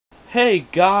Hey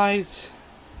guys,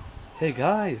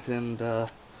 and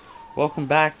welcome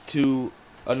back to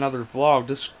another vlog.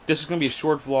 This is gonna be a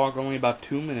short vlog, only about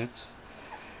 2 minutes,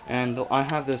 and I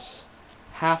have this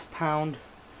half-pound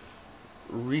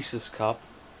Reese's cup.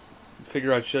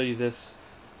 Figure I'd show you this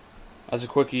as a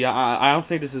quickie. I don't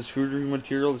think this is food review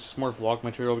material. This is more vlog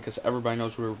material because everybody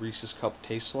knows what a Reese's cup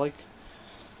tastes like.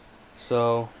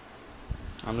 So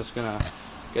I'm just gonna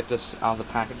get this out of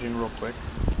the packaging real quick.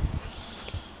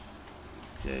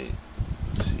 Okay,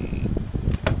 let's see.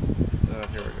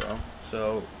 Here we go.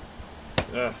 So,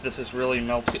 this is really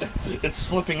melting. It's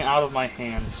slipping out of my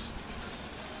hands.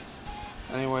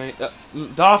 Anyway,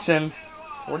 Dawson,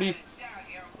 what are you?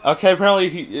 Okay, apparently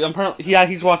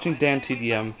he's watching Dan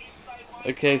TDM.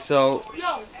 Okay, so.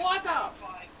 Yo, what's up?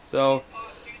 So,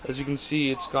 as you can see,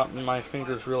 it's gotten my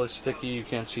fingers really sticky. You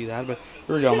can't see that, but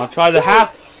here we go. I'm gonna try the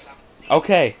half.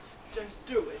 Okay. Just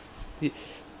do it.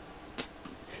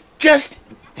 Just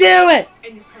do it!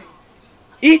 And your parents.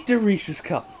 Eat the Reese's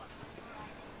cup.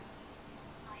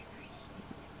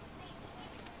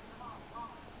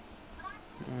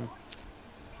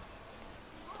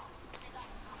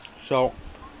 So,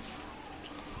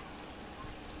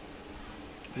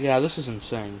 yeah, this is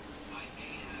insane.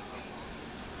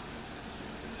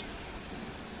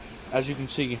 As you can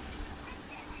see,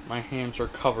 my hands are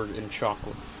covered in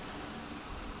chocolate.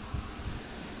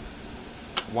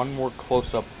 One more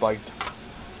close-up bite.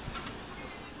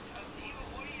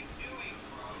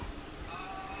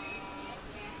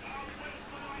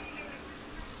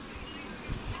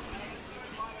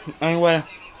 Anyway,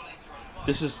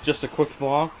 this is just a quick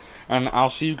vlog, and I'll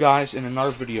see you guys in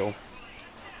another video.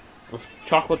 With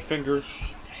chocolate fingers,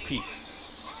 peace.